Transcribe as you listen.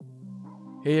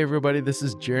Hey everybody, this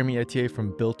is Jeremy Etier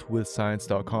from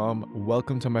BuiltWithScience.com.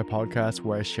 Welcome to my podcast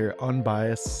where I share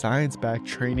unbiased, science-backed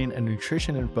training and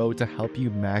nutrition info to help you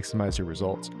maximize your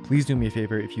results. Please do me a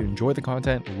favor, if you enjoy the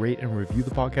content, rate and review the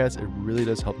podcast. It really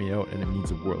does help me out and it means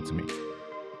the world to me.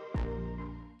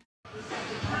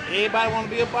 Everybody want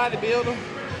to be a bodybuilder,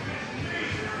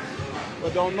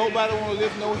 but don't nobody want to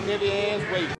lift no heavy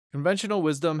ass weight. Conventional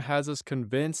wisdom has us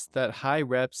convinced that high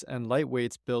reps and light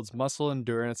weights builds muscle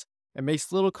endurance and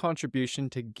makes little contribution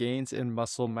to gains in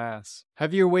muscle mass.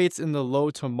 Heavier weights in the low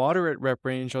to moderate rep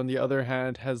range, on the other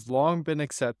hand, has long been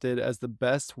accepted as the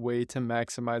best way to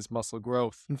maximize muscle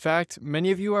growth. In fact, many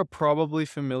of you are probably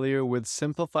familiar with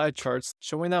simplified charts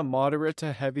showing that moderate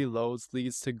to heavy loads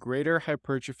leads to greater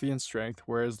hypertrophy and strength,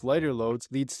 whereas lighter loads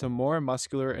leads to more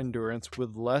muscular endurance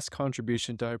with less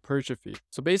contribution to hypertrophy.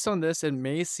 So based on this, it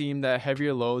may seem that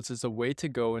heavier loads is a way to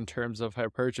go in terms of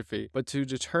hypertrophy, but to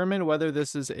determine whether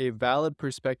this is a valid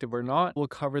perspective or not, we'll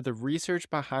cover the research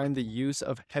behind the use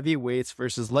of heavy weights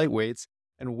versus light weights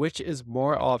and which is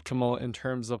more optimal in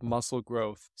terms of muscle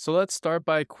growth. So let's start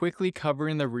by quickly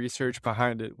covering the research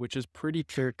behind it, which is pretty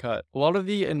clear-cut. A lot of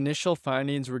the initial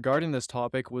findings regarding this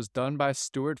topic was done by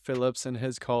Stuart Phillips and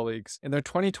his colleagues. In their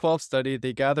 2012 study,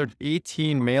 they gathered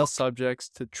 18 male subjects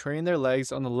to train their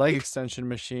legs on the leg extension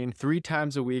machine 3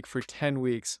 times a week for 10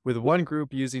 weeks, with one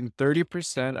group using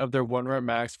 30% of their 1-rep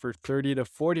max for 30 to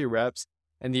 40 reps,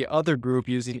 and the other group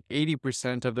using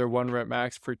 80% of their 1-rep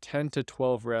max for 10 to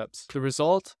 12 reps. The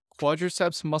result?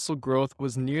 Quadriceps muscle growth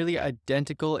was nearly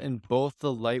identical in both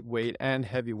the lightweight and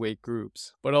heavyweight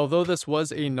groups. But although this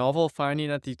was a novel finding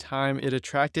at the time, it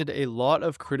attracted a lot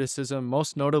of criticism,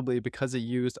 most notably because it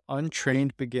used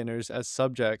untrained beginners as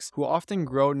subjects who often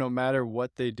grow no matter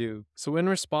what they do. So in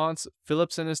response,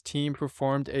 Phillips and his team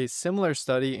performed a similar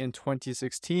study in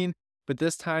 2016, but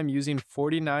this time using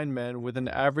 49 men with an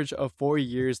average of 4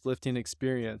 years lifting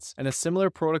experience, and a similar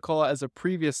protocol as a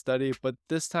previous study, but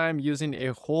this time using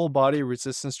a whole body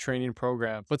resistance training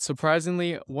program. But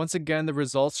surprisingly, once again, the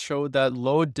results showed that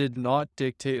load did not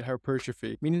dictate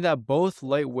hypertrophy, meaning that both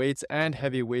light weights and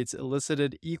heavy weights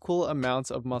elicited equal amounts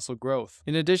of muscle growth.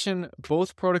 In addition,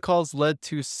 both protocols led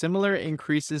to similar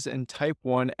increases in type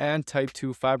 1 and type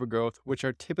 2 fiber growth, which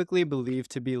are typically believed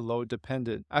to be load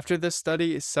dependent. After this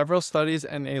study, several studies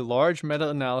and a large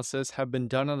meta-analysis have been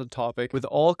done on the topic, with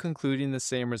all concluding the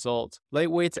same result. Light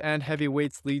weights and heavy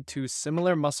weights lead to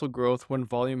similar muscle growth when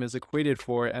volume is equated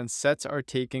for and sets are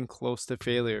taken close to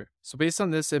failure. So based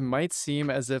on this, it might seem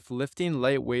as if lifting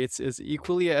light weights is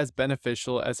equally as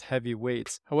beneficial as heavy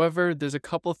weights. However, there's a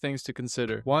couple things to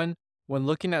consider. One, when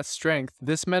looking at strength,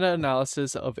 this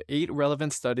meta-analysis of 8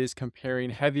 relevant studies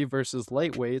comparing heavy versus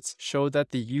light weights showed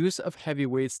that the use of heavy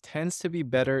weights tends to be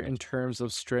better in terms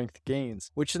of strength gains,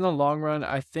 which in the long run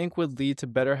I think would lead to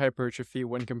better hypertrophy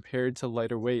when compared to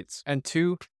lighter weights. And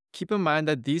 2, keep in mind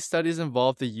that these studies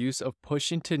involve the use of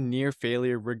pushing to near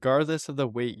failure regardless of the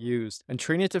weight used, and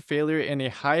training to failure in a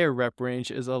higher rep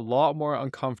range is a lot more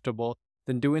uncomfortable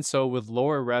than doing so with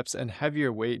lower reps and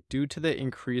heavier weight due to the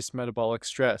increased metabolic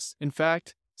stress. In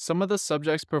fact, some of the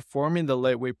subjects performing the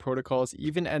lightweight protocols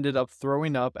even ended up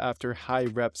throwing up after high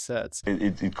rep sets.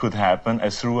 It could happen. I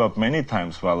threw up many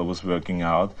times while I was working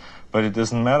out, but it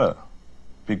doesn't matter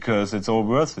because it's all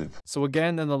worth it. So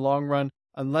again, in the long run,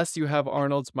 unless you have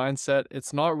Arnold's mindset,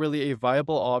 it's not really a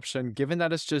viable option given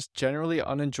that it's just generally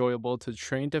unenjoyable to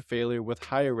train to failure with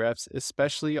higher reps,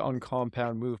 especially on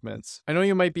compound movements. I know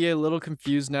you might be a little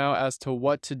confused now as to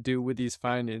what to do with these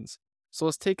findings. So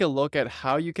let's take a look at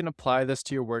how you can apply this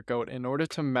to your workout in order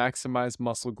to maximize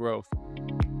muscle growth.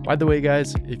 By the way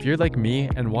guys, if you're like me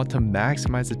and want to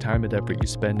maximize the time and effort you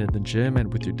spend in the gym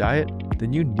and with your diet,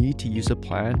 then you need to use a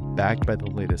plan backed by the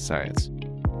latest science.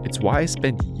 It's why I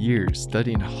spent years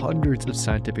studying hundreds of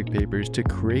scientific papers to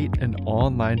create an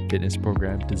online fitness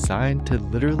program designed to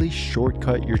literally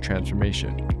shortcut your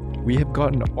transformation. We have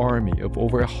got an army of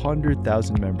over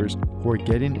 100,000 members who are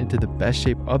getting into the best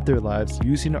shape of their lives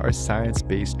using our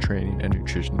science-based training and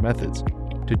nutrition methods.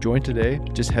 To join today,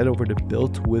 just head over to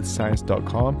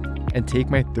BuiltWithScience.com and take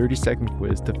my 30-second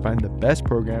quiz to find the best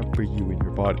program for you and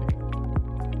your body.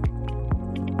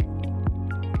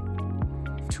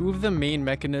 Two of the main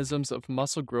mechanisms of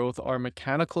muscle growth are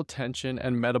mechanical tension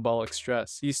and metabolic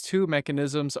stress. These two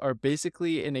mechanisms are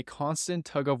basically in a constant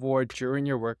tug-of-war during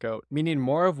your workout, meaning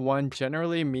more of one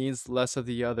generally means less of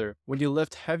the other. When you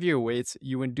lift heavier weights,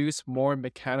 you induce more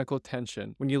mechanical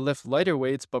tension. When you lift lighter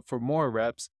weights but for more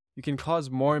reps, you can cause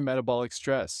more metabolic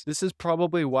stress. This is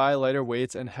probably why lighter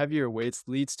weights and heavier weights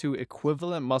leads to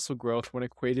equivalent muscle growth when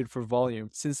equated for volume,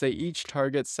 since they each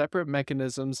target separate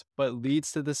mechanisms but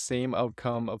leads to the same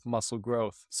outcome of muscle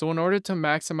growth. So in order to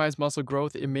maximize muscle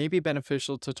growth, it may be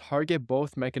beneficial to target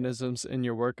both mechanisms in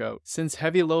your workout. Since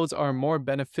heavy loads are more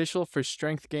beneficial for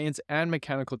strength gains and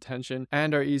mechanical tension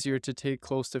and are easier to take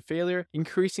close to failure,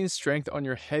 increasing strength on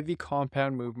your heavy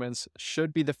compound movements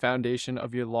should be the foundation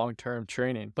of your long-term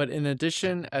training. But in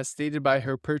addition, as stated by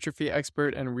hypertrophy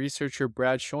expert and researcher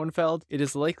Brad Schoenfeld, it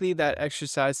is likely that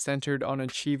exercise centered on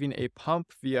achieving a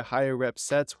pump via higher rep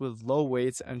sets with low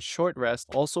weights and short rest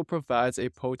also provides a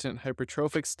potent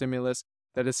hypertrophic stimulus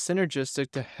that is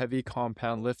synergistic to heavy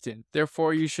compound lifting.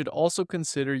 Therefore, you should also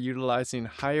consider utilizing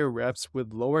higher reps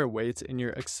with lower weights in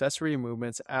your accessory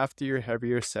movements after your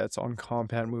heavier sets on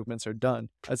compound movements are done,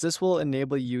 as this will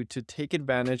enable you to take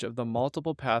advantage of the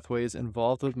multiple pathways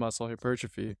involved with muscle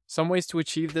hypertrophy. Some ways to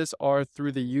achieve this are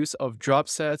through the use of drop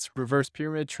sets, reverse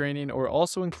pyramid training, or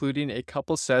also including a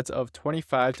couple sets of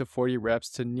 25 to 40 reps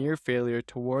to near failure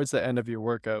towards the end of your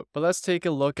workout. But let's take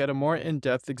a look at a more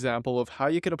in-depth example of how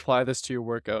you could apply this to your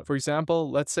workout. For example,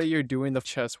 let's say you're doing the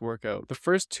chest workout. The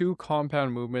first two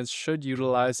compound movements should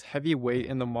utilize heavy weight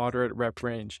in the moderate rep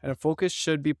range, and a focus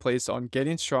should be placed on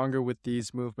getting stronger with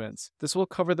these movements. This will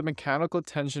cover the mechanical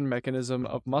tension mechanism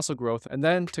of muscle growth, and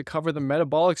then to cover the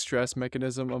metabolic stress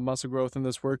mechanism of muscle growth in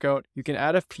this workout, you can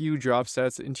add a few drop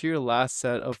sets into your last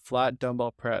set of flat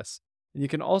dumbbell press. And you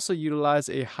can also utilize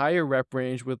a higher rep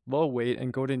range with low weight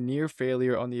and go to near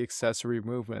failure on the accessory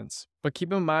movements. But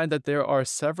keep in mind that there are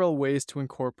several ways to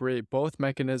incorporate both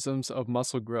mechanisms of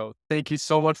muscle growth. Thank you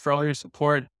so much for all your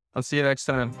support. I'll see you next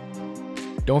time.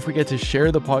 Don't forget to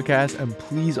share the podcast, and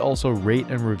please also rate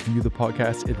and review the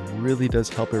podcast. It really does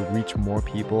help it reach more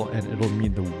people, and it'll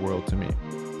mean the world to me.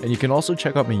 And you can also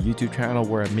check out my YouTube channel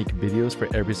where I make videos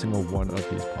for every single one of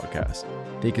these podcasts.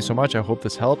 Thank you so much. I hope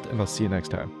this helped, and I'll see you next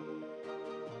time.